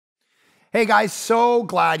Hey guys, so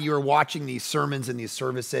glad you are watching these sermons and these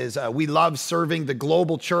services. We love serving the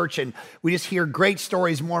global church, and we just hear great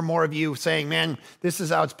stories, more and more of you saying, man, this is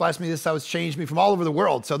how it's blessed me, this is how it's changed me from all over the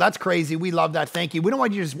world. So that's crazy. We love that. Thank you. We don't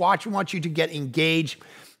want you to just watch. We want you to get engaged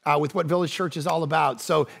with what Village Church is all about.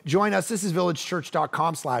 So join us. This is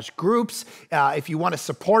villagechurch.com/groups. If you want to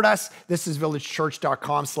support us, this is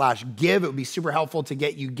villagechurch.com/give. It would be super helpful to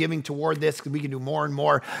get you giving toward this because we can do more and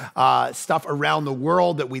more stuff around the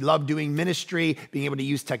world that we love doing ministry, being able to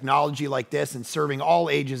use technology like this and serving all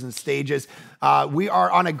ages and stages. We are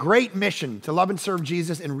on a great mission to love and serve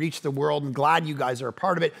Jesus and reach the world. I'm glad you guys are a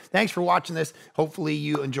part of it. Thanks for watching this. Hopefully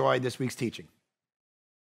you enjoyed this week's teaching.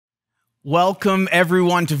 Welcome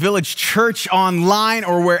everyone to Village Church online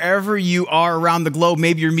or wherever you are around the globe.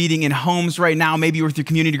 Maybe you're meeting in homes right now. Maybe you're with your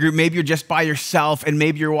community group. Maybe you're just by yourself and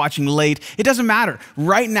maybe you're watching late. It doesn't matter.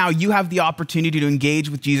 Right now, you have the opportunity to engage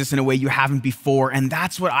with Jesus in a way you haven't before. And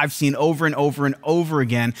that's what I've seen over and over and over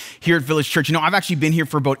again here at Village Church. You know, I've actually been here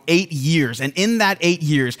for about 8 years. And in that 8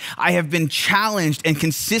 years, I have been challenged and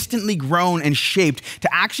consistently grown and shaped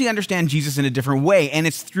to actually understand Jesus in a different way. And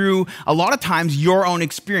it's through a lot of times your own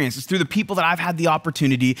experience. It's through the people that I've had the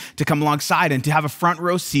opportunity to come alongside and to have a front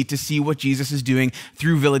row seat to see what Jesus is doing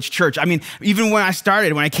through Village Church. I mean, even when I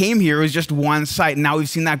came here, it was just one site, and now we've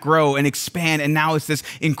seen that grow and expand, and now it's this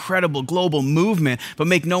incredible global movement. But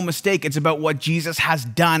make no mistake, it's about what Jesus has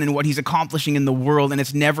done and what he's accomplishing in the world, and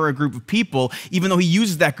it's never a group of people. Even though he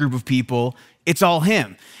uses that group of people, it's all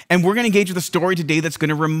him. And we're going to engage with a story today that's going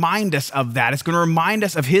to remind us of that. It's going to remind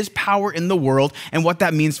us of his power in the world and what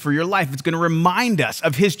that means for your life. It's going to remind us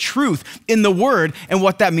of his truth in the word and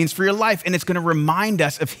what that means for your life. And it's going to remind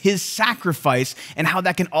us of his sacrifice and how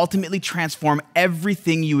that can ultimately transform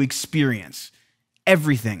everything you experience.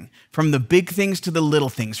 Everything, from the big things to the little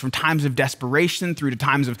things, from times of desperation through to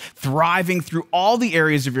times of thriving, through all the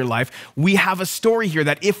areas of your life. We have a story here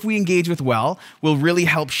that if we engage with well, will really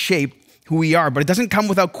help shape who we are, but it doesn't come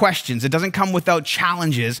without questions. It doesn't come without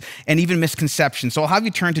challenges and even misconceptions. So I'll have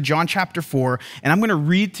you turn to John chapter 4, and I'm going to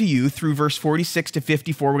read to you through verse 46 to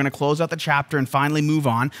 54. We're going to close out the chapter and finally move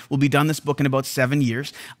on. We'll be done this book in about 7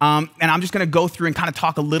 years. And I'm just going to go through and kind of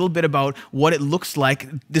talk a little bit about what it looks like,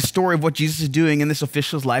 the story of what Jesus is doing in this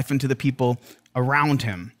official's life and to the people around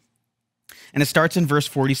him. And it starts in verse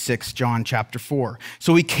 46, John chapter 4.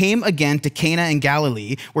 So he came again to Cana in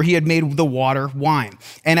Galilee, where he had made the water wine.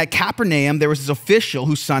 And at Capernaum, there was this official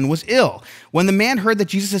whose son was ill. When the man heard that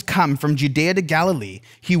Jesus had come from Judea to Galilee,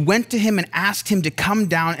 he went to him and asked him to come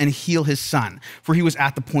down and heal his son, for he was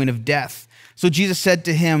at the point of death. So Jesus said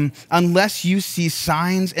to him, unless you see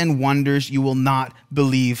signs and wonders, you will not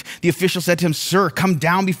believe. The official said to him, sir, come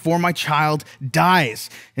down before my child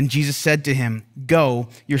dies. And Jesus said to him, go,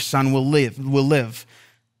 your son will live.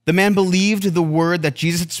 The man believed the word that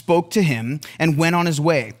Jesus had spoke to him and went on his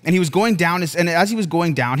way. And he was going down, and as he was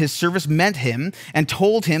going down, his servants met him and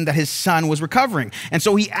told him that his son was recovering. And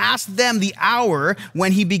so he asked them the hour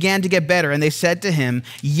when he began to get better. And they said to him,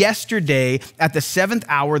 yesterday at the 7th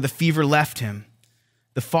hour, the fever left him.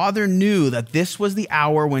 The father knew that this was the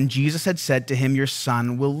hour when Jesus had said to him, your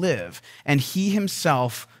son will live. And he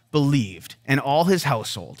himself believed, and all his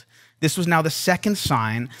household. This was now the second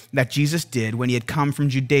sign that Jesus did when he had come from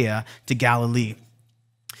Judea to Galilee.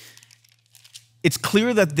 It's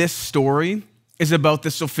clear that this story is about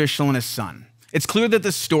this official and his son. It's clear that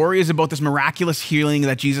this story is about this miraculous healing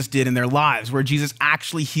that Jesus did in their lives, where Jesus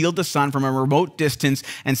actually healed the son from a remote distance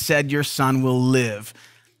and said, your son will live.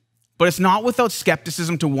 But it's not without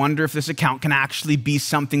skepticism to wonder if this account can actually be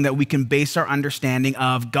something that we can base our understanding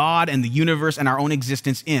of God and the universe and our own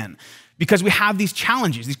existence in. Because we have these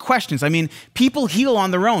challenges, these questions. I mean, people heal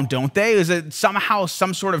on their own, don't they? Is it somehow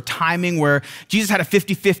some sort of timing where Jesus had a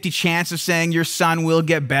 50-50 chance of saying your son will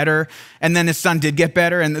get better, and then his son did get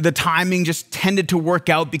better, and the timing just tended to work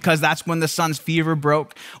out because that's when the son's fever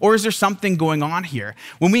broke? Or is there something going on here?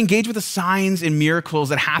 When we engage with the signs and miracles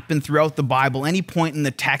that happen throughout the Bible, any point in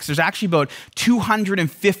the text, there's actually about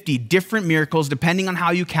 250 different miracles, depending on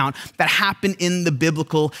how you count, that happen in the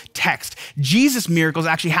biblical text. Jesus' miracles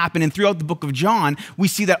actually happen in throughout the book of John. We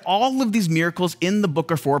see that all of these miracles in the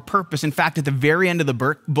book are for a purpose. In fact, at the very end of the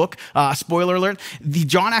book, spoiler alert,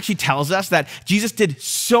 John actually tells us that Jesus did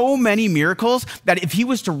so many miracles that if he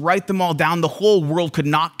was to write them all down, the whole world could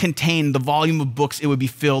not contain the volume of books it would be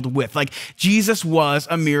filled with. Like, Jesus was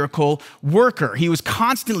a miracle worker. He was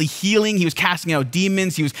constantly healing. He was casting out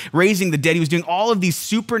demons. He was raising the dead. He was doing all of these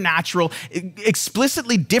supernatural,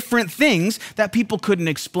 explicitly different things that people couldn't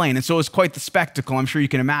explain. And so it was quite the spectacle, I'm sure you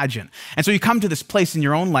can imagine. And so you come to this place in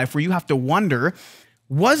your own life where you have to wonder,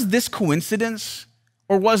 was this coincidence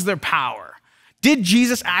or was there power? Did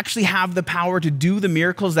Jesus actually have the power to do the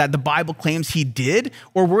miracles that the Bible claims he did?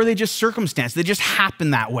 Or were they just circumstance? They just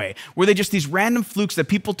happened that way? Were they just these random flukes that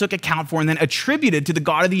people took account for and then attributed to the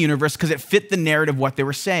God of the universe because it fit the narrative of what they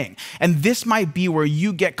were saying? And this might be where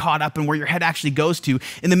you get caught up and where your head actually goes to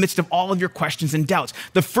in the midst of all of your questions and doubts.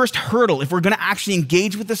 The first hurdle, if we're going to actually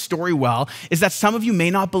engage with the story well, is that some of you may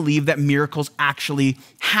not believe that miracles actually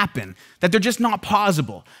happen, that they're just not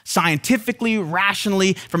plausible. Scientifically,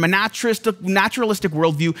 rationally, from a naturalistic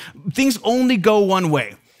worldview, things only go one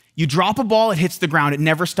way. You drop a ball, it hits the ground, it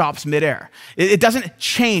never stops midair. It doesn't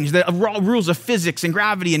change. The rules of physics and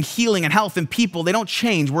gravity and healing and health and people, they don't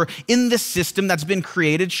change. We're in this system that's been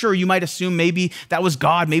created. Sure, you might assume maybe that was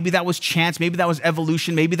God, maybe that was chance, maybe that was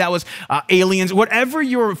evolution, maybe that was aliens. Whatever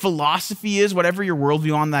your philosophy is, whatever your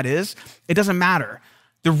worldview on that is, it doesn't matter.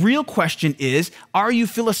 The real question is, are you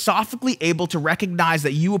philosophically able to recognize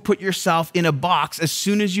that you will put yourself in a box as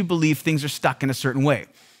soon as you believe things are stuck in a certain way?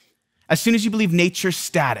 As soon as you believe nature's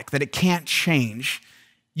static, that it can't change,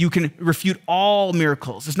 you can refute all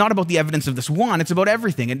miracles. It's not about the evidence of this one, it's about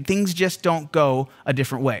everything, and things just don't go a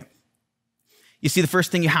different way. You see, the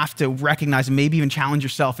first thing you have to recognize and maybe even challenge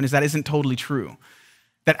yourself is that isn't totally true.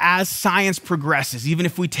 That as science progresses, even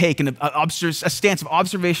if we take a stance of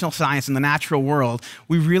observational science in the natural world,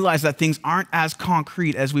 we realize that things aren't as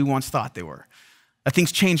concrete as we once thought they were. That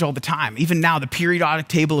things change all the time. Even now, the periodic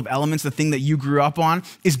table of elements, the thing that you grew up on,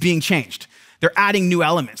 is being changed. They're adding new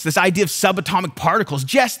elements. This idea of subatomic particles,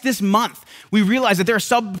 just this month, we realize that there are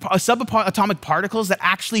subatomic particles that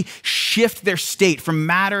actually shift their state from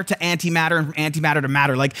matter to antimatter and from antimatter to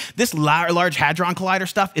matter. Like this Large Hadron Collider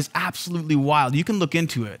stuff is absolutely wild. You can look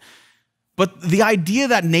into it. But the idea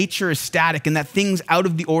that nature is static and that things out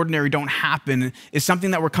of the ordinary don't happen is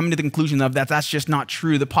something that we're coming to the conclusion of that's just not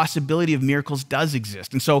true. The possibility of miracles does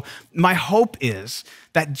exist. And so my hope is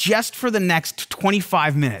that just for the next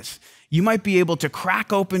 25 minutes, you might be able to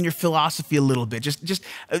crack open your philosophy a little bit. Just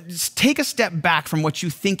take a step back from what you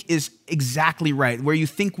think is exactly right, where you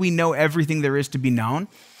think we know everything there is to be known,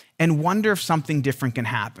 and wonder if something different can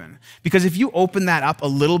happen. Because if you open that up a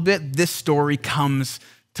little bit, this story comes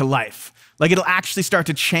to life. Like it'll actually start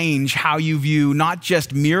to change how you view not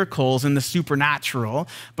just miracles and the supernatural,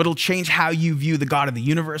 but it'll change how you view the God of the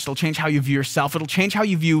universe. It'll change how you view yourself. It'll change how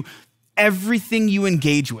you view everything you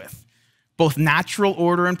engage with. Both natural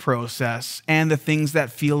order and process and the things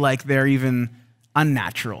that feel like they're even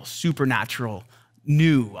unnatural, supernatural,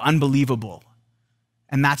 new, unbelievable.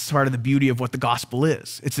 And that's part of the beauty of what the gospel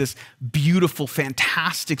is. It's this beautiful,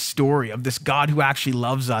 fantastic story of this God who actually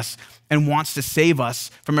loves us and wants to save us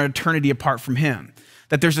from an eternity apart from him.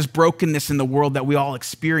 That there's this brokenness in the world that we all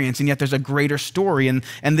experience, and yet there's a greater story. And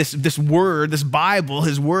this word, this Bible,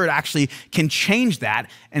 his word actually can change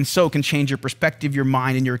that, and so can change your perspective, your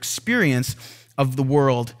mind, and your experience of the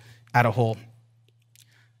world as a whole.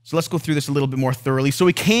 So let's go through this a little bit more thoroughly. So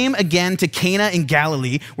he came again to Cana in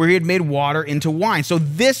Galilee, where he had made water into wine. So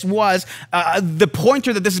this was the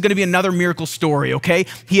pointer that this is going to be another miracle story, okay?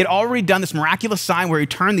 He had already done this miraculous sign where he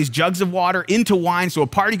turned these jugs of water into wine so a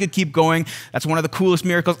party could keep going. That's one of the coolest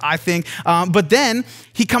miracles, I think. But then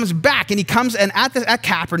he comes back, and he comes and at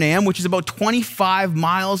Capernaum, which is about 25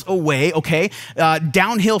 miles away, okay,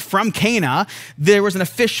 downhill from Cana, there was an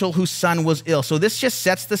official whose son was ill. So this just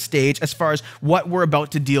sets the stage as far as what we're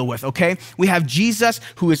about to deal with, okay? We have Jesus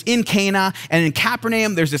who is in Cana, and in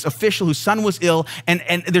Capernaum, there's this official whose son was ill, and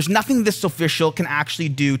there's nothing this official can actually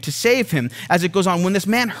do to save him. As it goes on, when this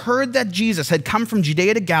man heard that Jesus had come from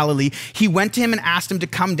Judea to Galilee, he went to him and asked him to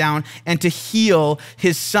come down and to heal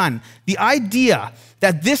his son. The idea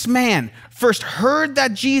that this man first heard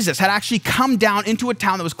that Jesus had actually come down into a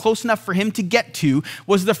town that was close enough for him to get to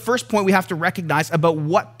was the first point we have to recognize about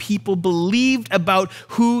what people believed about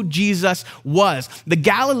who Jesus was. The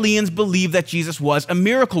Galileans believed that Jesus was a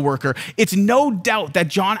miracle worker. It's no doubt that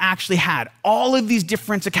John actually had all of these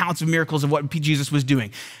different accounts of miracles of what Jesus was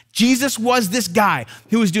doing. Jesus was this guy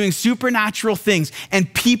who was doing supernatural things,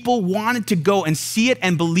 and people wanted to go and see it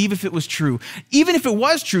and believe if it was true. Even if it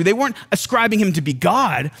was true, they weren't ascribing him to be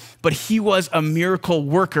God, but he was a miracle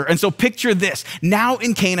worker. And so picture this. Now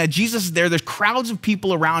in Cana, Jesus is there. There's crowds of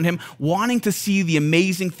people around him wanting to see the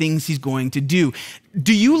amazing things he's going to do.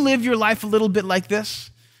 Do you live your life a little bit like this?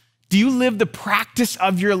 Do you live the practice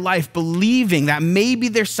of your life believing that maybe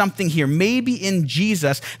there's something here? Maybe in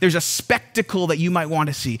Jesus, there's a spectacle that you might want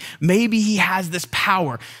to see. Maybe he has this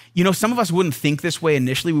power. You know, some of us wouldn't think this way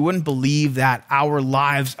initially. We wouldn't believe that our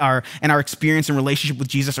lives are and our experience and relationship with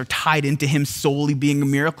Jesus are tied into him solely being a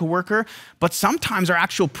miracle worker. But sometimes our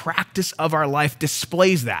actual practice of our life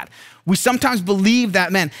displays that. We sometimes believe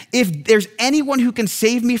that, man, if there's anyone who can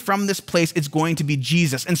save me from this place, it's going to be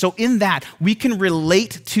Jesus. And so in that, we can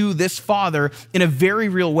relate to this Father in a very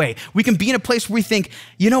real way. We can be in a place where we think,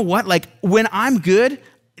 you know what, like when I'm good,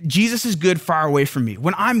 Jesus is good far away from me.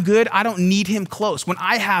 When I'm good, I don't need him close. When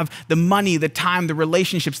I have the money, the time, the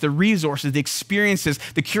relationships, the resources, the experiences,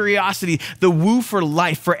 the curiosity, the woo for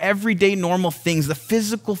life, for everyday normal things, the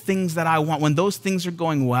physical things that I want, when those things are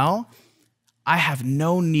going well, I have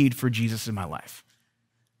no need for Jesus in my life.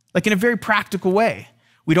 Like in a very practical way.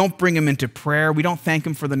 We don't bring him into prayer. We don't thank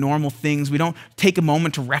him for the normal things. We don't take a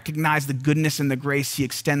moment to recognize the goodness and the grace he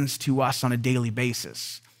extends to us on a daily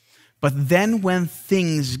basis. But then when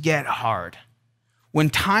things get hard, when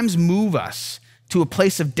times move us to a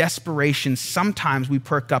place of desperation, sometimes we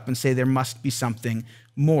perk up and say there must be something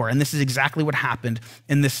more. And this is exactly what happened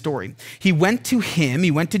in this story. He went to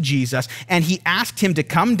Jesus, and he asked him to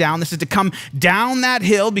come down. This is to come down that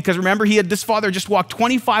hill, because remember, this father just walked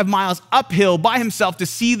 25 miles uphill by himself to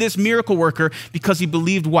see this miracle worker, because he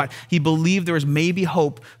believed what? He believed there was maybe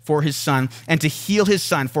hope for his son and to heal his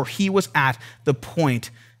son, for he was at the point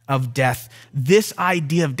of death. This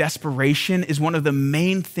idea of desperation is one of the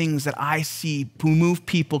main things that I see move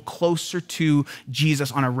people closer to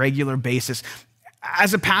Jesus on a regular basis.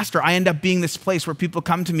 As a pastor, I end up being this place where people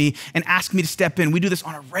come to me and ask me to step in. We do this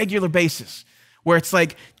on a regular basis, where it's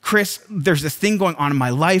like, Chris, there's this thing going on in my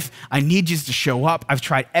life. I need Jesus to show up. I've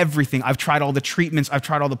tried everything. I've tried all the treatments. I've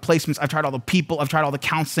tried all the placements. I've tried all the people. I've tried all the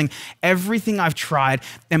counseling, everything I've tried.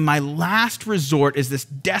 And my last resort is this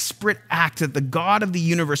desperate act that the God of the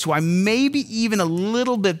universe, who I maybe even a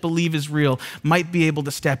little bit believe is real, might be able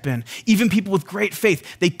to step in. Even people with great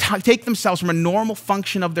faith, they take themselves from a normal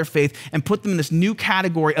function of their faith and put them in this new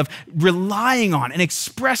category of relying on and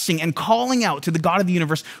expressing and calling out to the God of the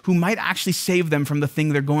universe, who might actually save them from the thing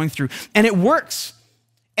they're going through. And it works.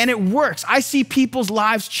 And it works. I see people's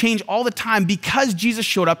lives change all the time because Jesus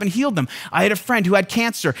showed up and healed them. I had a friend who had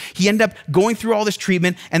cancer. He ended up going through all this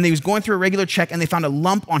treatment, and he was going through a regular check, and they found a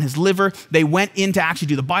lump on his liver. They went in to actually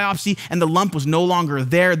do the biopsy, and the lump was no longer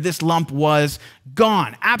there. This lump was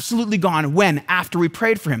gone, absolutely gone. When? After we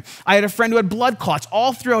prayed for him. I had a friend who had blood clots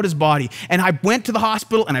all throughout his body, and I went to the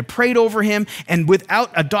hospital and I prayed over him, and without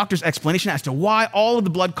a doctor's explanation as to why, all of the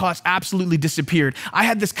blood clots absolutely disappeared. I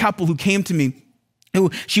had this couple who came to me.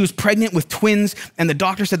 She was pregnant with twins, and the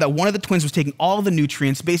doctor said that one of the twins was taking all the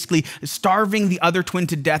nutrients, basically starving the other twin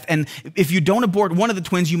to death. And if you don't abort one of the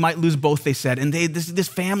twins, you might lose both, they said. And this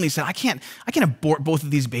family said, I can't abort both of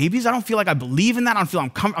these babies. I don't feel like I believe in that. I don't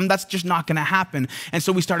feel that's just not going to happen. And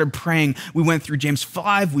so we started praying. We went through James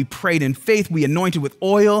 5. We prayed in faith. We anointed with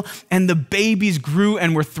oil, and the babies grew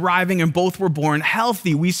and were thriving, and both were born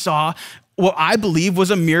healthy. We saw what I believe was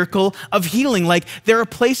a miracle of healing. Like, there are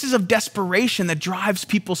places of desperation that drives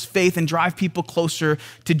people's faith and drive people closer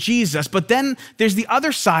to Jesus. But then there's the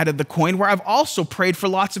other side of the coin, where I've also prayed for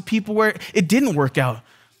lots of people where it didn't work out.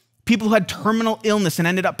 People who had terminal illness and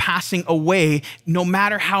ended up passing away, no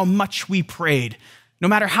matter how much we prayed. No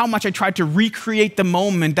matter how much I tried to recreate the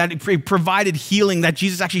moment that it provided healing that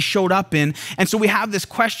Jesus actually showed up in. And so we have this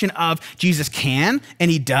question of Jesus can, and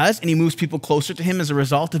he does, and he moves people closer to him as a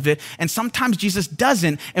result of it. And sometimes Jesus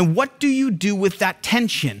doesn't. And what do you do with that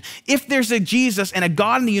tension? If there's a Jesus and a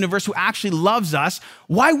God in the universe who actually loves us,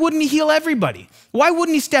 why wouldn't he heal everybody? Why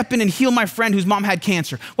wouldn't he step in and heal my friend whose mom had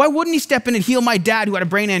cancer? Why wouldn't he step in and heal my dad who had a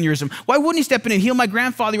brain aneurysm? Why wouldn't he step in and heal my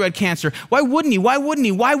grandfather who had cancer? Why wouldn't he? Why wouldn't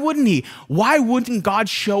he? Why wouldn't he? Why wouldn't God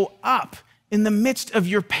show up in the midst of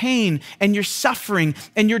your pain and your suffering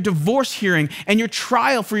and your divorce hearing and your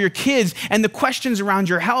trial for your kids and the questions around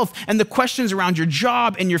your health and the questions around your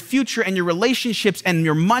job and your future and your relationships and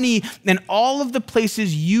your money and all of the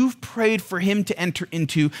places you've prayed for him to enter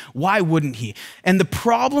into? Why wouldn't he? And the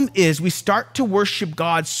problem is we start to worship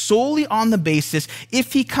God solely on the basis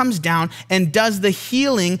if he comes down and does the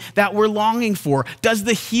healing that we're longing for, does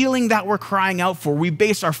the healing that we're crying out for. We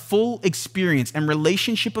base our full experience and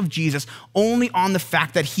relationship of Jesus only on the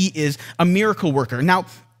fact that he is a miracle worker. Now,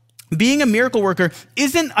 being a miracle worker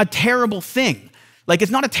isn't a terrible thing. Like, it's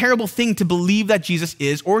not a terrible thing to believe that Jesus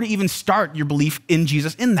is, or to even start your belief in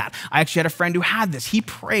Jesus in that. I actually had a friend who had this. He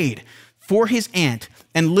prayed for his aunt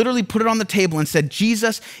and literally put it on the table and said,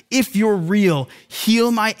 Jesus, if you're real,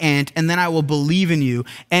 heal my aunt, and then I will believe in you.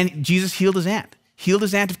 And Jesus healed his aunt. Healed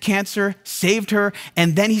his aunt of cancer, saved her,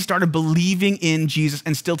 and then he started believing in Jesus,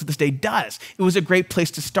 and still to this day does. It was a great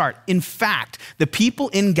place to start. In fact, the people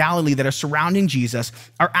in Galilee that are surrounding Jesus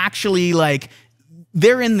are actually like,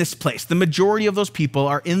 they're in this place. The majority of those people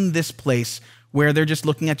are in this place where they're just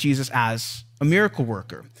looking at Jesus as a miracle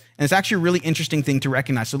worker. And it's actually a really interesting thing to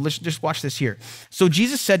recognize. So let's just watch this here. So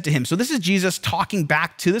Jesus said to him, so this is Jesus talking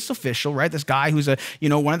back to this official, right? This guy who's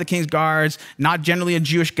one of the king's guards, not generally a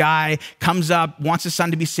Jewish guy, comes up, wants his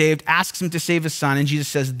son to be saved, asks him to save his son. And Jesus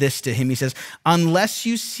says this to him. He says, unless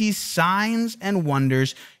you see signs and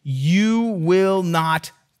wonders, you will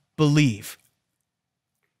not believe.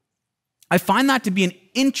 I find that to be an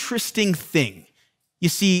interesting thing. You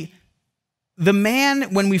see, the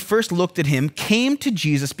man, when we first looked at him, came to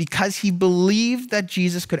Jesus because he believed that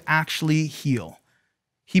Jesus could actually heal.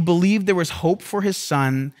 He believed there was hope for his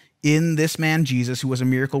son in this man, Jesus, who was a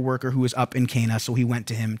miracle worker who was up in Cana, so he went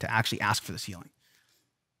to him to actually ask for this healing.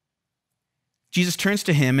 Jesus turns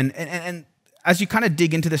to him, and as you kind of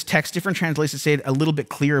dig into this text, different translations say it a little bit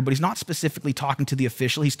clearer, but he's not specifically talking to the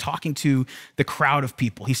official. He's talking to the crowd of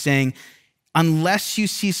people. He's saying, unless you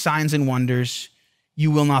see signs and wonders, you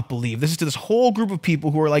will not believe. This is to this whole group of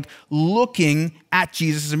people who are like looking at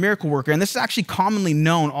Jesus as a miracle worker. And this is actually commonly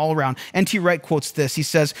known all around. N.T. Wright quotes this. He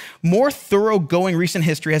says, more thoroughgoing recent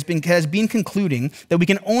history has been concluding that we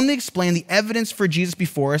can only explain the evidence for Jesus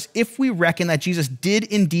before us if we reckon that Jesus did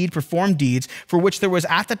indeed perform deeds for which there was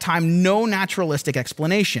at the time no naturalistic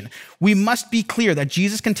explanation. We must be clear that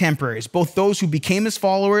Jesus' contemporaries, both those who became his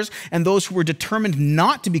followers and those who were determined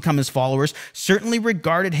not to become his followers, certainly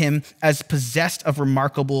regarded him as possessed of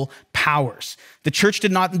remarkable powers. The church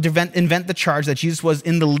did not invent the charge that Jesus was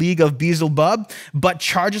in the league of Beelzebub, but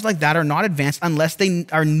charges like that are not advanced unless they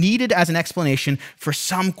are needed as an explanation for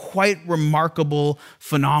some quite remarkable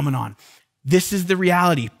phenomenon. This is the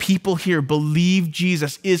reality. People here believe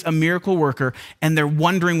Jesus is a miracle worker, and they're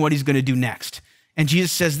wondering what he's going to do next. And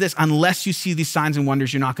Jesus says this, unless you see these signs and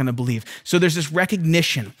wonders, you're not going to believe. So there's this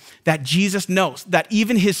recognition that Jesus knows that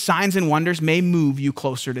even his signs and wonders may move you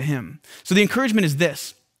closer to him. So the encouragement is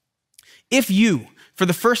this. If you, for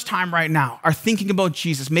the first time right now, are thinking about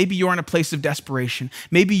Jesus, maybe you're in a place of desperation.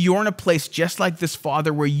 Maybe you're in a place just like this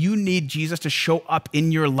father where you need Jesus to show up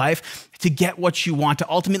in your life to get what you want, to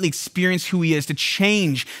ultimately experience who he is, to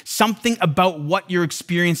change something about what you're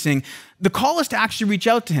experiencing. The call is to actually reach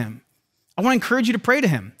out to him. I want to encourage you to pray to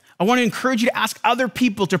him. I want to encourage you to ask other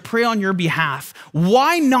people to pray on your behalf.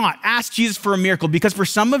 Why not ask Jesus for a miracle? Because for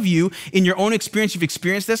some of you, in your own experience, you've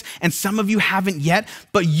experienced this, and some of you haven't yet,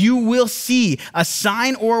 but you will see a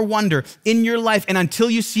sign or a wonder in your life, and until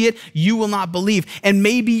you see it, you will not believe. And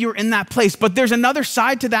maybe you're in that place, but there's another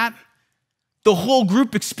side to that. The whole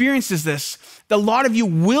group experiences this. A lot of you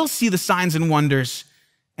will see the signs and wonders,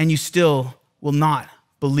 and you still will not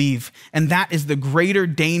believe. And that is the greater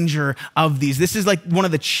danger of these. This is like one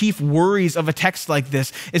of the chief worries of a text like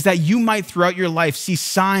this, is that you might throughout your life see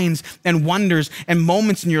signs and wonders and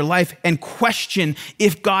moments in your life and question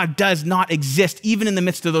if God does not exist, even in the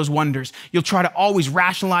midst of those wonders. You'll try to always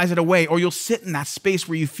rationalize it away, or you'll sit in that space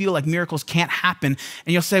where you feel like miracles can't happen,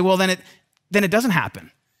 and you'll say, well, then it doesn't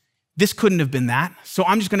happen. This couldn't have been that. So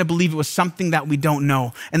I'm just going to believe it was something that we don't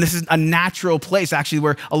know. And this is a natural place actually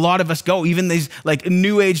where a lot of us go. Even these like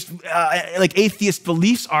new age, like atheist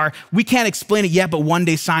beliefs are, we can't explain it yet, but one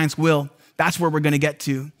day science will. That's where we're going to get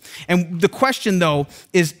to. And the question though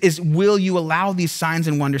is will you allow these signs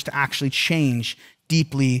and wonders to actually change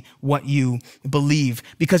deeply what you believe?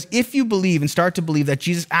 Because if you believe and start to believe that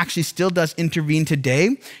Jesus actually still does intervene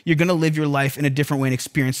today, you're going to live your life in a different way and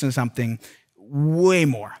experiencing something way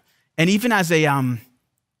more. And even as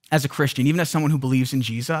a Christian, even as someone who believes in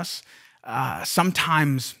Jesus,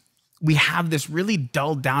 sometimes we have this really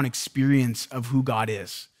dulled down experience of who God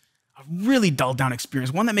is. A really dulled down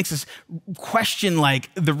experience, one that makes us question like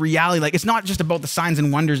the reality. Like it's not just about the signs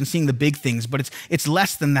and wonders and seeing the big things, but it's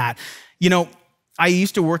less than that. You know, I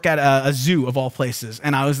used to work at a zoo of all places,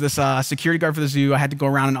 and I was this security guard for the zoo. I had to go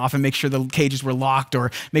around and often make sure the cages were locked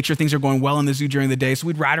or make sure things are going well in the zoo during the day. So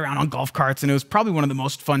we'd ride around on golf carts, and it was probably one of the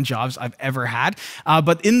most fun jobs I've ever had.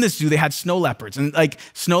 But in this zoo, they had snow leopards, and like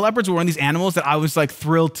snow leopards were one of these animals that I was like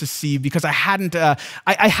thrilled to see because I hadn't. I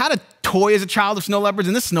had a toy as a child of snow leopards,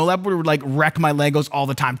 and this snow leopard would like wreck my Legos all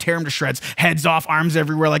the time, tear them to shreds, heads off, arms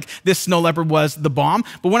everywhere. Like this snow leopard was the bomb.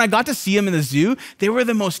 But when I got to see them in the zoo, they were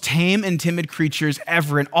the most tame and timid creatures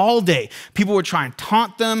ever. And all day, people would try and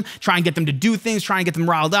taunt them, try and get them to do things, try and get them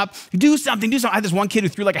riled up. Do something. I had this one kid who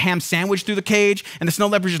threw like a ham sandwich through the cage, and the snow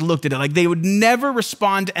leopard just looked at it. Like they would never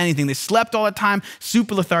respond to anything. They slept all the time,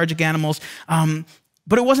 super lethargic animals.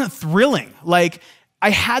 But it wasn't thrilling. Like I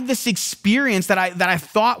had this experience that I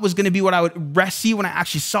thought was going to be what I would see when I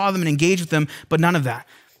actually saw them and engaged with them, but none of that.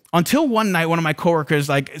 Until one night, one of my coworkers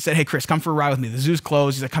like said, "Hey, Chris, come for a ride with me. The zoo's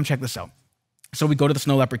closed." He's like, "Come check this out." So we go to the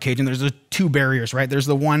snow leopard cage, and there's the two barriers, right? There's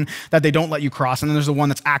the one that they don't let you cross, and then there's the one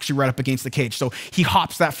that's actually right up against the cage. So he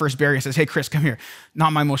hops that first barrier and says, hey, Chris, come here.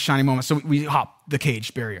 Not my most shiny moment. So we hop the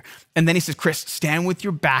cage barrier. And then he says, Chris, stand with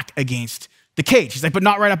your back against the cage. He's like, but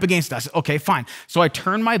not right up against us. Okay, fine. So I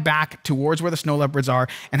turn my back towards where the snow leopards are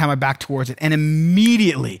and have my back towards it. And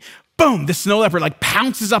immediately, boom, the snow leopard like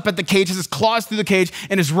pounces up at the cage, has his claws through the cage,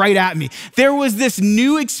 and is right at me. There was this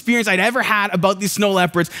new experience I'd ever had about these snow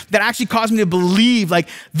leopards that actually caused me to believe like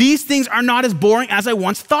these things are not as boring as I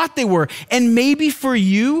once thought they were. And maybe for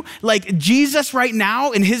you, like Jesus right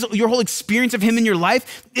now and your whole experience of him in your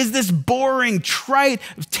life is this boring, trite,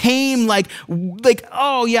 tame, like,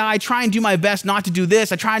 oh yeah, I try and do my best not to do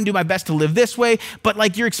this. I try and do my best to live this way. But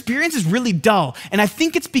like your experience is really dull. And I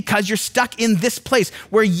think it's because you're stuck in this place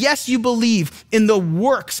where yes, you believe in the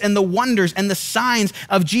works and the wonders and the signs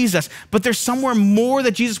of Jesus, but there's somewhere more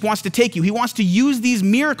that Jesus wants to take you. He wants to use these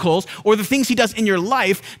miracles or the things he does in your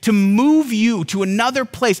life to move you to another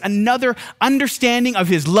place, another understanding of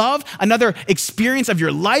his love, another experience of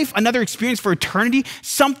your life, another experience for eternity,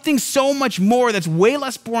 something so much more that's way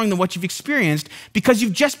less boring than what you've experienced because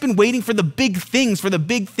you've just been waiting for the big things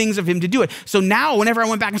of him to do it. So now whenever I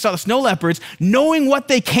went back and saw the snow leopards, knowing what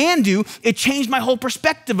they can do, it changed my whole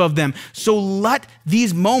perspective of them. So let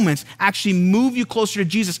these moments actually move you closer to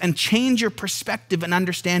Jesus and change your perspective and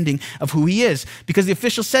understanding of who he is. Because the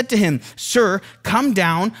official said to him, sir, come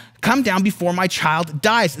down before my child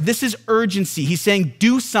dies. This is urgency. He's saying,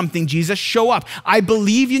 do something, Jesus, show up. I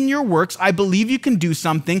believe in your works. I believe you can do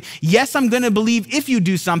something. Yes, I'm going to believe if you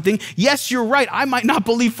do something. Yes, you're right. I might not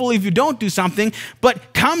believe fully if you don't do something,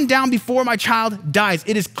 but come down before my child dies.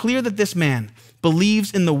 It is clear that this man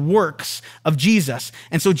believes in the works of Jesus.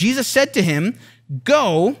 And so Jesus said to him,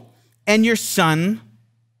 go and your son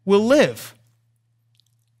will live.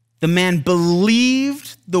 The man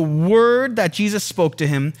believed the word that Jesus spoke to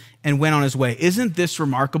him and went on his way. Isn't this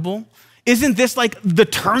remarkable? Isn't this like the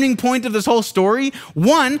turning point of this whole story?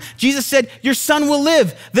 One, Jesus said, your son will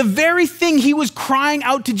live. The very thing he was crying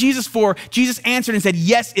out to Jesus for, Jesus answered and said,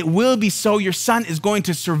 yes, it will be so. Your son is going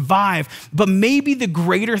to survive. But maybe the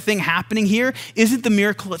greater thing happening here isn't the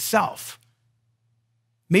miracle itself.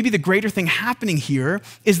 Maybe the greater thing happening here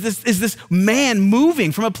is this man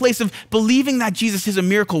moving from a place of believing that Jesus is a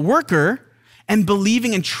miracle worker and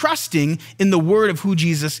believing and trusting in the word of who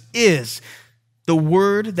Jesus is. The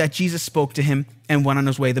word that Jesus spoke to him and went on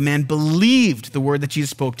his way. The man believed the word that Jesus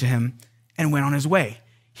spoke to him and went on his way.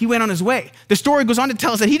 He went on his way. The story goes on to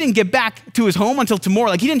tell us that he didn't get back to his home until tomorrow.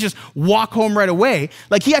 Like he didn't just walk home right away.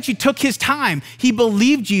 Like he actually took his time. He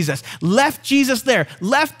believed Jesus, left Jesus there,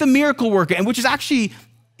 left the miracle worker, and which is actually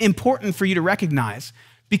important for you to recognize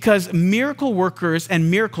because miracle workers and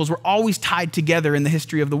miracles were always tied together in the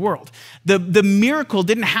history of the world. The miracle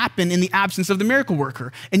didn't happen in the absence of the miracle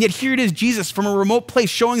worker. And yet here it is, Jesus from a remote place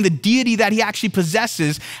showing the deity that he actually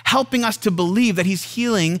possesses, helping us to believe that he's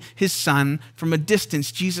healing his son from a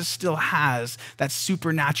distance. Jesus still has that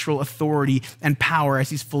supernatural authority and power as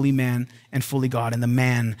he's fully man and fully God. And the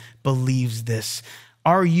man believes this.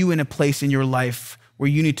 Are you in a place in your life where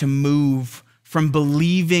you need to move from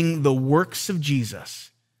believing the works of Jesus,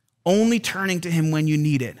 only turning to him when you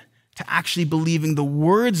need it, to actually believing the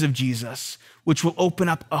words of Jesus, which will open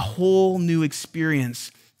up a whole new experience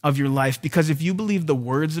of your life? Because if you believe the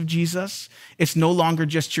words of Jesus, it's no longer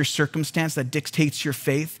just your circumstance that dictates your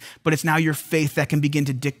faith, but it's now your faith that can begin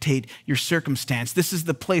to dictate your circumstance. This is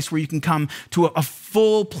the place where you can come to a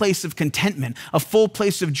full place of contentment, a full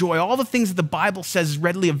place of joy. All the things that the Bible says is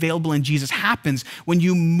readily available in Jesus happens when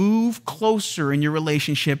you move closer in your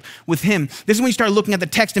relationship with him. This is when you start looking at the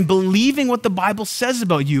text and believing what the Bible says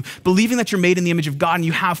about you, believing that you're made in the image of God and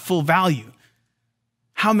you have full value.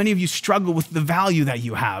 How many of you struggle with the value that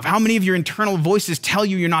you have? How many of your internal voices tell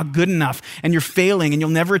you you're not good enough and you're failing and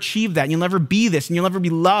you'll never achieve that and you'll never be this and you'll never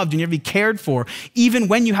be loved and you'll never be cared for? Even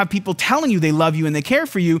when you have people telling you they love you and they care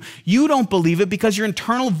for you, you don't believe it because your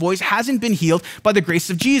internal voice hasn't been healed by the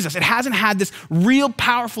grace of Jesus. It hasn't had this real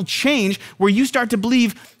powerful change where you start to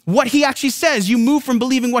believe what he actually says. You move from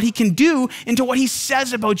believing what he can do into what he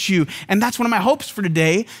says about you. And that's one of my hopes for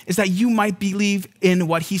today is that you might believe in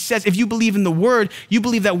what he says. If you believe in the word, you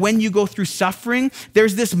believe that when you go through suffering,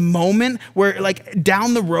 there's this moment where like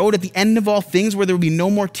down the road at the end of all things where there will be no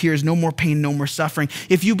more tears, no more pain, no more suffering.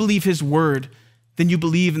 If you believe his word, then you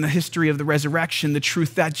believe in the history of the resurrection, the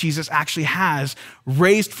truth that Jesus actually has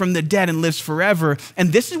raised from the dead and lives forever.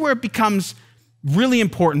 And this is where it becomes really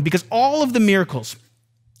important because all of the miracles,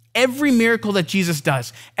 every miracle that Jesus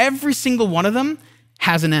does, every single one of them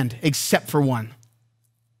has an end, except for one.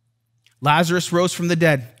 Lazarus rose from the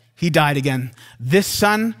dead. He died again. This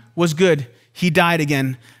son was good. he died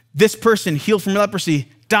again. This person healed from leprosy,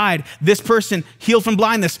 died. This person healed from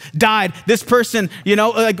blindness, died. This person,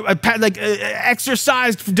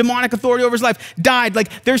 exercised demonic authority over his life, died.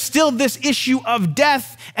 Like, there's still this issue of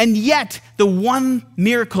death, and yet the one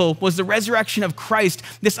miracle was the resurrection of Christ.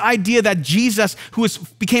 This idea that Jesus,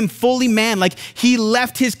 became fully man, like he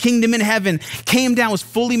left his kingdom in heaven, came down, was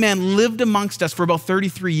fully man, lived amongst us for about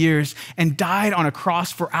 33 years, and died on a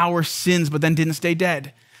cross for our sins, but then didn't stay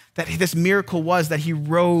dead. That this miracle was that he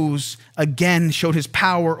rose again, showed his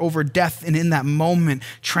power over death, and in that moment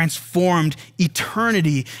transformed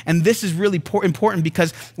eternity. And this is really important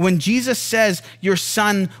because when Jesus says, your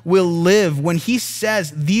son will live, when he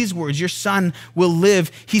says these words, your son will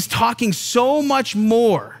live, he's talking so much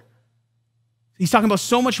more. He's talking about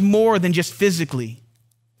so much more than just physically.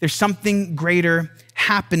 There's something greater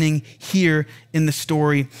happening here in the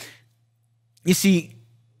story. You see,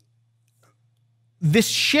 this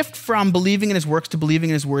shift from believing in his works to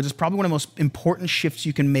believing in his words is probably one of the most important shifts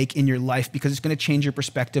you can make in your life because it's going to change your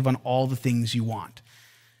perspective on all the things you want.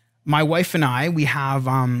 My wife and I, we have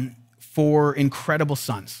 4 incredible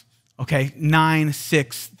sons, okay? 9,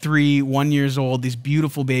 6, 3, 1 years old, these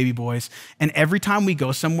beautiful baby boys. And every time we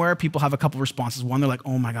go somewhere, people have a couple responses. One, they're like,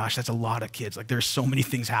 oh my gosh, that's a lot of kids. Like, there's so many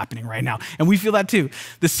things happening right now. And we feel that too.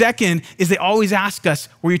 The second is they always ask us,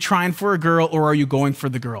 were you trying for a girl or are you going for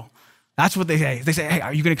the girl? That's what they say. They say, hey,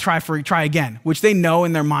 are you going to try again? Which they know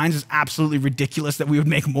in their minds is absolutely ridiculous that we would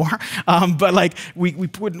make more. But like we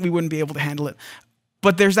wouldn't be able to handle it.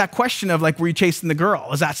 But there's that question of like, were you chasing the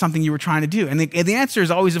girl? Is that something you were trying to do? And the answer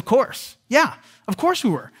is always, of course. Yeah, of course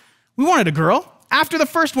we were. We wanted a girl. After the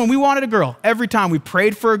first one, we wanted a girl. Every time we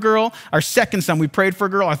prayed for a girl. Our second son, we prayed for a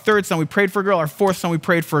girl. Our third son, we prayed for a girl. Our fourth son, we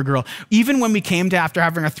prayed for a girl. Even when we came to after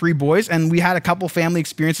having our 3 boys, and we had a couple family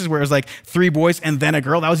experiences where it was like 3 boys and then a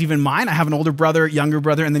girl. That was even mine. I have an older brother, younger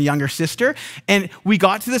brother, and then younger sister. And we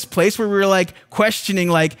got to this place where we were like questioning,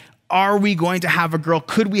 like, are we going to have a girl?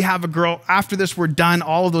 Could we have a girl? After this, we're done.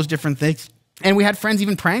 All of those different things. And we had friends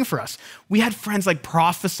even praying for us. We had friends like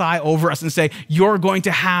prophesy over us and say, you're going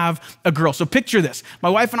to have a girl. So picture this. My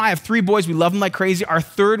wife and I have 3 boys. We love them like crazy. Our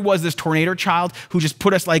third was this tornado child who just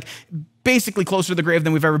put us like basically closer to the grave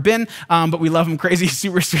than we've ever been. But we love him crazy. He's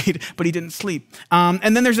super sweet, but he didn't sleep.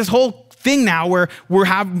 And then there's this whole thing now where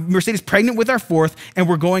Mercedes pregnant with our 4th, and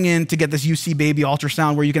we're going in to get this UC baby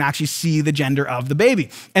ultrasound where you can actually see the gender of the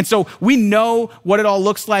baby. And so we know what it all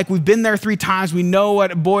looks like. We've been there 3 times. We know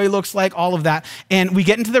what a boy looks like, all of that. And we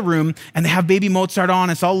get into the room and they have baby Mozart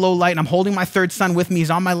on. It's all low light. And I'm holding my 3rd son with me.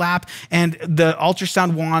 He's on my lap. And the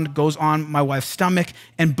ultrasound wand goes on my wife's stomach,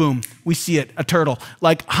 and boom, we see it, a turtle.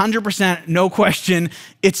 Like 100%, no question,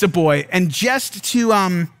 it's a boy. And just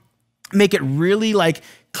to make it really like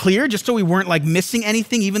clear, just so we weren't like missing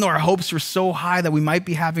anything, even though our hopes were so high that we might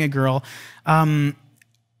be having a girl,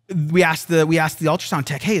 we asked the ultrasound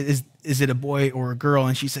tech, hey, is it a boy or a girl?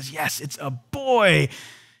 And she says, yes, it's a boy.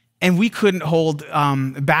 And we couldn't hold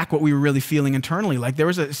back what we were really feeling internally. Like, there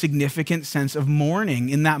was a significant sense of mourning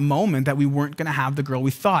in that moment that we weren't going to have the girl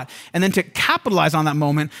we thought. And then to capitalize on that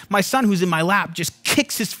moment, my son, who's in my lap, just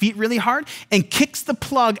kicks his feet really hard and kicks the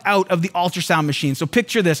plug out of the ultrasound machine. So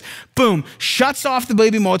picture this, boom, shuts off the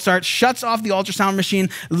baby Mozart, shuts off the ultrasound machine,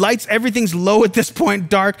 lights, everything's low at this point,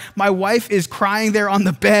 dark. My wife is crying there on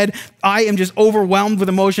the bed. I am just overwhelmed with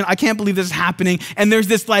emotion. I can't believe this is happening. And there's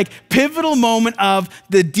this like pivotal moment of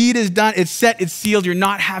the deed is done, it's set, it's sealed, you're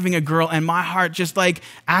not having a girl. And my heart just like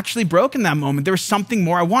actually broke in that moment. There was something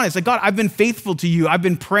more I wanted. It's like, God, I've been faithful to you. I've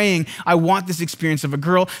been praying. I want this experience of a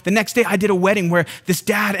girl. The next day I did a wedding where this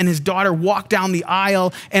dad and his daughter walked down the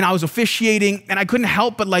aisle, and I was officiating, and I couldn't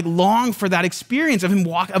help but like long for that experience of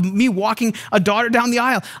me walking a daughter down the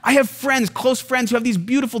aisle. I have friends, close friends who have these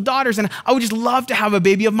beautiful daughters, and I would just love to have a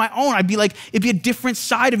baby of my own. I'd be like, it'd be a different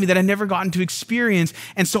side of me that I never gotten to experience.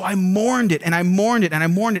 And so I mourned it and I mourned it and I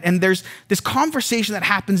mourned it. And there's this conversation that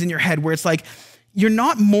happens in your head where it's like, you're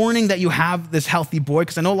not mourning that you have this healthy boy,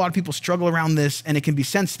 because I know a lot of people struggle around this and it can be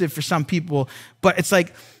sensitive for some people, but it's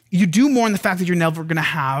like, you do mourn the fact that you're never gonna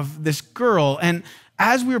have this girl. And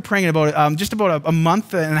as we were praying about it, just about a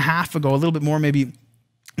month and a half ago, a little bit more maybe,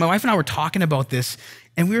 my wife and I were talking about this,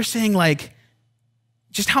 and we were saying like,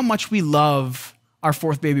 just how much we love our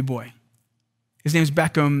 4th baby boy. His name's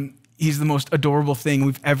Beckham. He's the most adorable thing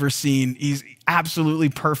we've ever seen. He's absolutely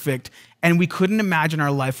perfect. And we couldn't imagine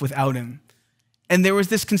our life without him. And there was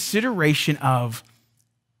this consideration of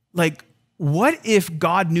like, what if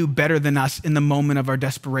God knew better than us in the moment of our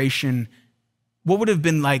desperation? What would it have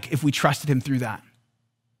been like if we trusted him through that?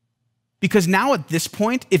 Because now at this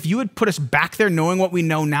point, if you had put us back there knowing what we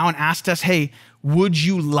know now and asked us, hey, would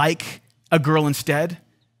you like a girl instead?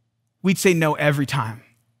 we'd say no every time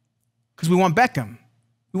because we want Beckham.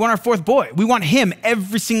 We want our fourth boy. We want him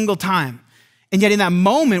every single time. And yet in that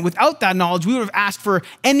moment, without that knowledge, we would have asked for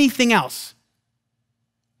anything else.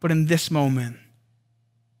 But in this moment,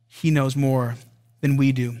 he knows more than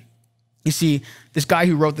we do. You see, this guy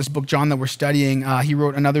who wrote this book, John, that we're studying, he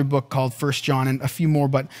wrote another book called 1 John and a few more,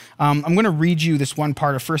 but I'm going to read you this one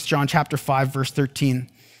part of 1 John chapter 5, verse 13.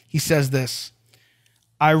 He says this,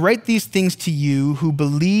 I write these things to you who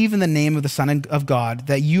believe in the name of the Son of God,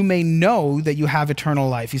 that you may know that you have eternal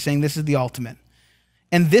life. He's saying this is the ultimate.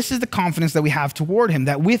 And this is the confidence that we have toward him,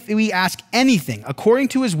 that if we ask anything according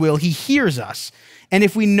to his will, he hears us. And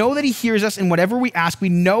if we know that he hears us in whatever we ask, we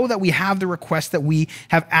know that we have the request that we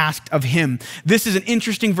have asked of him. This is an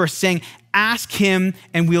interesting verse saying, ask him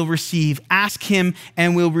and we'll receive. Ask him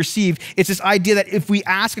and we'll receive. It's this idea that if we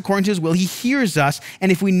ask according to his will, he hears us.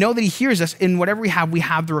 And if we know that he hears us in whatever we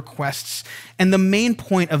have the requests. And the main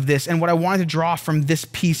point of this, and what I wanted to draw from this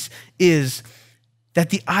piece is that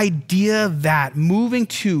the idea that moving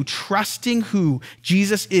to trusting who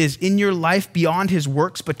Jesus is in your life beyond his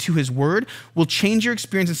works, but to his word, will change your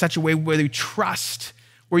experience in such a way where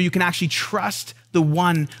you can actually trust the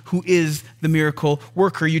one who is the miracle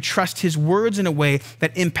worker. You trust his words in a way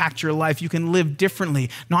that impact your life. You can live differently,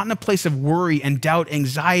 not in a place of worry and doubt,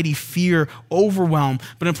 anxiety, fear, overwhelm,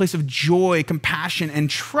 but in a place of joy, compassion, and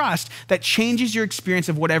trust that changes your experience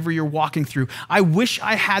of whatever you're walking through. I wish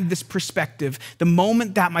I had this perspective the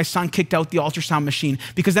moment that my son kicked out the ultrasound machine,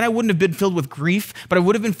 because then I wouldn't have been filled with grief, but I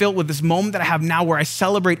would have been filled with this moment that I have now where I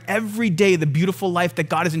celebrate every day the beautiful life that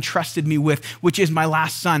God has entrusted me with, which is my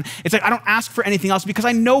last son. It's like I don't ask for anything else because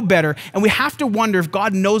I know better, and we have to wonder if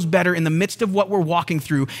God knows better in the midst of what we're walking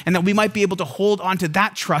through, and that we might be able to hold on to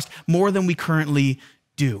that trust more than we currently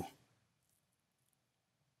do.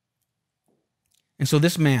 And so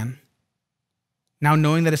this man, now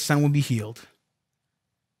knowing that his son will be healed,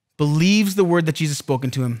 believes the word that Jesus spoken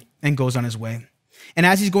to him and goes on his way. And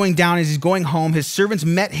as he's going down, as he's going home, his servants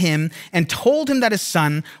met him and told him that his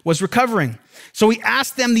son was recovering. So he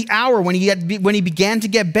asked them the hour when he began to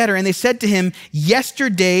get better, and they said to him,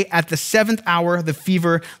 yesterday at the 7th hour, the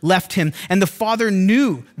fever left him. And the father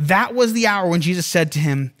knew that was the hour when Jesus said to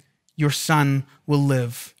him, your son will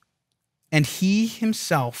live. And he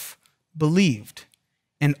himself believed,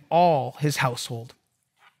 and all his household.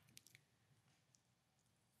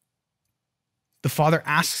 The father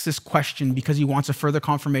asks this question because he wants a further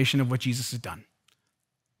confirmation of what Jesus has done.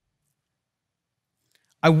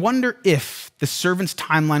 I wonder if the servant's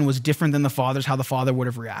timeline was different than the father's, how the father would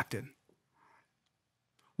have reacted.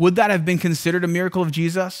 Would that have been considered a miracle of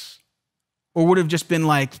Jesus? Or would it have just been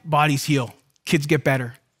like, bodies heal, kids get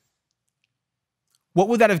better? What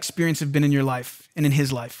would that experience have been in your life and in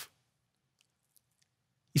his life?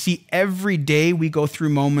 You see, every day we go through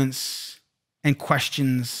moments and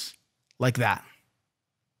questions like that.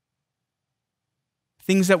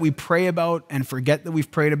 Things that we pray about and forget that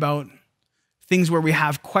we've prayed about. Things where we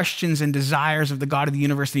have questions and desires of the God of the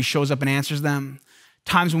universe and he shows up and answers them.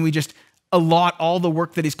 Times when we just allot all the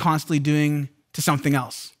work that he's constantly doing to something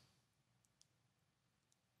else.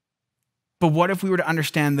 But what if we were to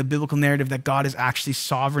understand the biblical narrative that God is actually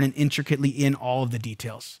sovereign and intricately in all of the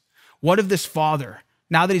details? What if this father,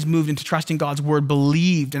 now that he's moved into trusting God's word,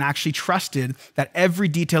 believed and actually trusted that every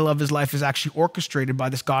detail of his life is actually orchestrated by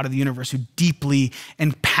this God of the universe who deeply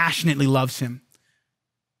and passionately loves him?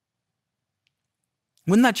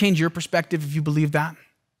 Wouldn't that change your perspective if you believe that?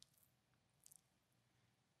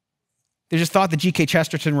 There's this thought that G.K.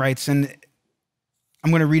 Chesterton writes, and I'm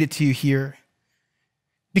going to read it to you here.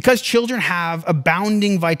 Because children have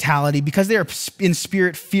abounding vitality, because they are in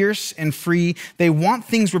spirit fierce and free, they want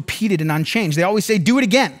things repeated and unchanged. They always say, do it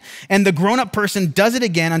again. And the grown-up person does it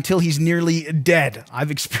again until he's nearly dead.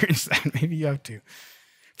 I've experienced that. Maybe you have too.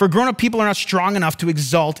 For grown-up people are not strong enough to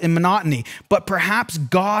exalt in monotony, but perhaps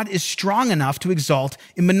God is strong enough to exalt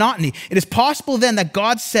in monotony. It is possible then that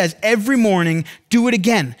God says every morning, do it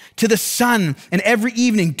again to the sun, and every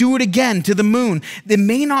evening, do it again to the moon. There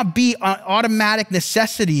may not be an automatic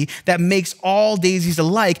necessity that makes all daisies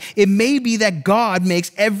alike. It may be that God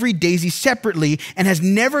makes every daisy separately and has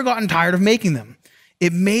never gotten tired of making them.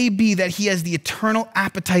 It may be that he has the eternal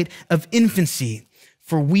appetite of infancy,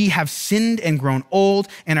 For we have sinned and grown old,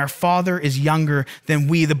 and our father is younger than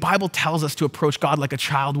we. The Bible tells us to approach God like a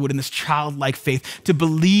child would in this childlike faith, to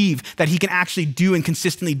believe that he can actually do and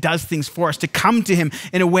consistently does things for us, to come to him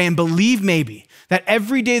in a way and believe maybe that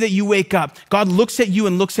every day that you wake up, God looks at you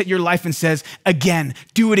and looks at your life and says, again,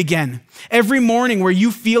 do it again. Every morning where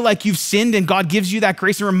you feel like you've sinned and God gives you that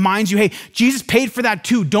grace and reminds you, hey, Jesus paid for that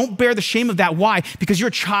too. Don't bear the shame of that. Why? Because you're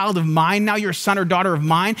a child of mine. Now you're a son or daughter of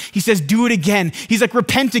mine. He says, do it again. He's like,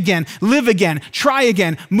 repent again, live again, try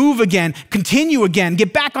again, move again, continue again,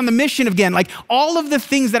 get back on the mission again. Like all of the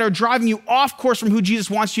things that are driving you off course from who Jesus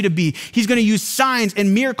wants you to be. He's going to use signs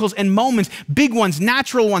and miracles and moments, big ones,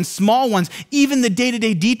 natural ones, small ones, even the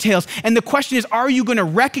day-to-day details. And the question is, are you going to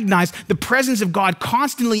recognize the presence of God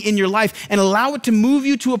constantly in your life and allow it to move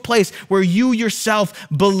you to a place where you yourself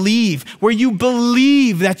believe, where you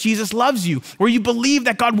believe that Jesus loves you, where you believe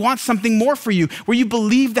that God wants something more for you, where you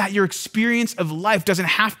believe that your experience of life doesn't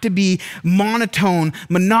have to be monotone,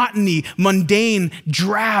 monotony, mundane,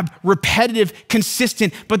 drab, repetitive,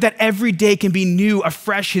 consistent, but that every day can be new,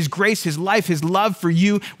 afresh, his grace, his life, his love for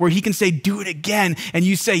you, where he can say, do it again. And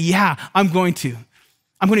you say, yeah, I'm going to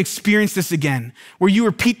experience this again, where you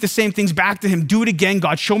repeat the same things back to him. Do it again,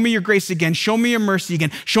 God. Show me your grace again. Show me your mercy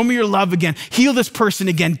again. Show me your love again. Heal this person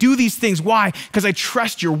again. Do these things. Why? Because I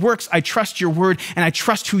trust your works. I trust your word, and I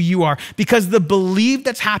trust who you are. Because the belief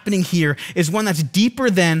that's happening here is one that's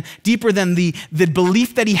deeper than the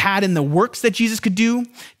belief that he had in the works that Jesus could do,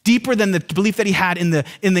 deeper than the belief that he had in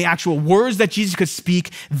the actual words that Jesus could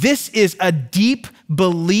speak. This is a deep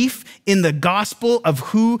belief in the gospel of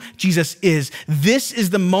who Jesus is. This is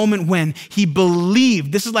the moment when he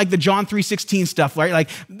believed. This is like the John 3:16 stuff, right? Like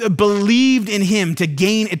believed in him to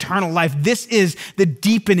gain eternal life. This is the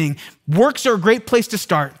deepening. Works are a great place to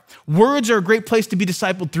start. Words are a great place to be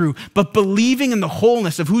discipled through, but believing in the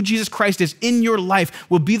wholeness of who Jesus Christ is in your life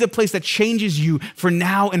will be the place that changes you for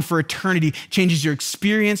now and for eternity, changes your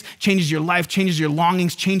experience, changes your life, changes your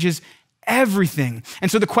longings, changes everything.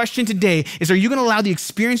 And so the question today is, are you going to allow the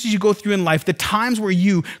experiences you go through in life, the times where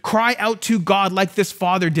you cry out to God like this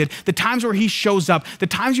father did, the times where he shows up, the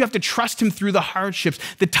times you have to trust him through the hardships,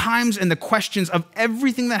 the times and the questions of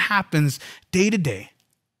everything that happens day to day,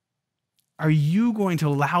 are you going to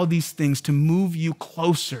allow these things to move you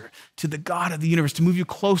closer to the God of the universe, to move you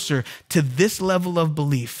closer to this level of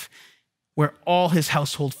belief where all his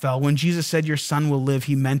household fell? When Jesus said, your son will live,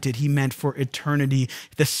 he meant it. He meant for eternity,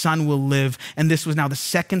 the son will live. And this was now the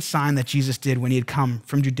second sign that Jesus did when he had come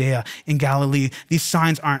from Judea in Galilee. These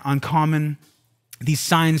signs aren't uncommon. These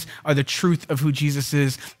signs are the truth of who Jesus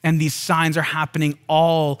is, and these signs are happening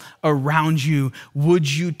all around you. Would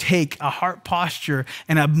you take a heart posture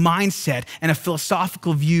and a mindset and a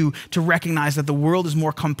philosophical view to recognize that the world is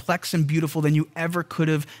more complex and beautiful than you ever could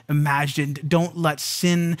have imagined? Don't let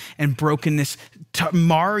sin and brokenness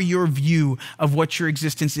mar your view of what your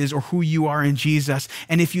existence is or who you are in Jesus.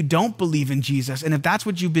 And if you don't believe in Jesus, and if that's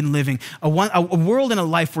what you've been living, a world and a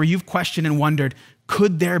life where you've questioned and wondered,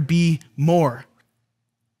 could there be more?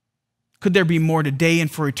 Could there be more today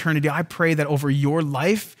and for eternity? I pray that over your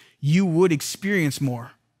life, you would experience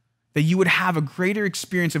more, that you would have a greater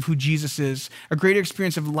experience of who Jesus is, a greater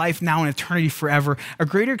experience of life now and eternity forever, a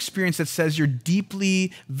greater experience that says you're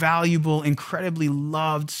deeply valuable, incredibly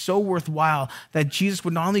loved, so worthwhile that Jesus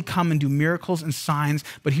would not only come and do miracles and signs,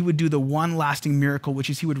 but he would do the one lasting miracle,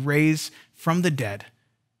 which is he would raise from the dead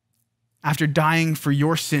after dying for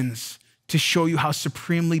your sins, to show you how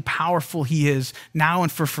supremely powerful he is now and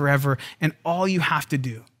for forever. And all you have to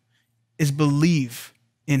do is believe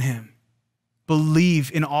in him. Believe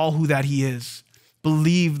in all who that he is.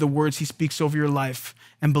 Believe the words he speaks over your life,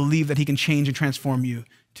 and believe that he can change and transform you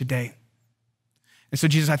today. And so,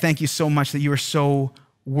 Jesus, I thank you so much that you are so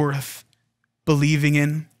worth believing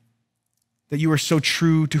in, that you are so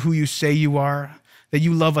true to who you say you are, that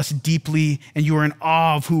you love us deeply and you are in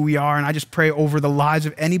awe of who we are. And I just pray over the lives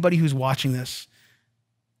of anybody who's watching this,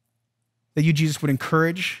 that you, Jesus, would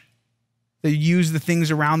encourage, that you use the things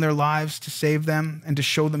around their lives to save them and to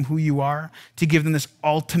show them who you are, to give them this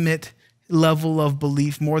ultimate level of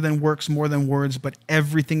belief, more than works, more than words, but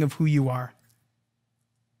everything of who you are.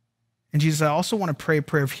 And Jesus, I also want to pray a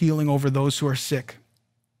prayer of healing over those who are sick,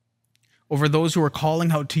 over those who are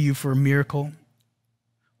calling out to you for a miracle.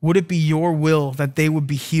 Would it be your will that they would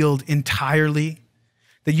be healed entirely,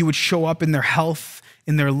 that you would show up in their health,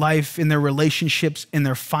 in their life, in their relationships, in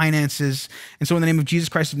their finances. And so in the name of Jesus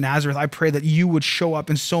Christ of Nazareth, I pray that you would show up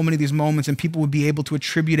in so many of these moments and people would be able to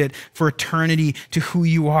attribute it for eternity to who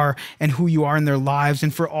you are and who you are in their lives.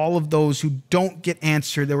 And for all of those who don't get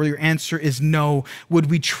answered, that where your answer is no,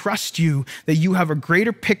 would we trust you that you have a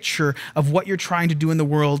greater picture of what you're trying to do in the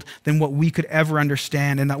world than what we could ever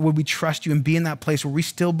understand, and that would we trust you and be in that place where we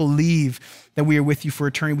still believe that we are with you for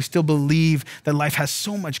eternity. We still believe that life has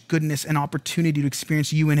so much goodness and opportunity to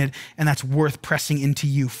experience you in it, and that's worth pressing into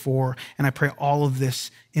you for. And I pray all of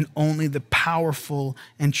this in only the powerful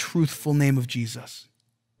and truthful name of Jesus.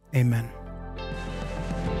 Amen.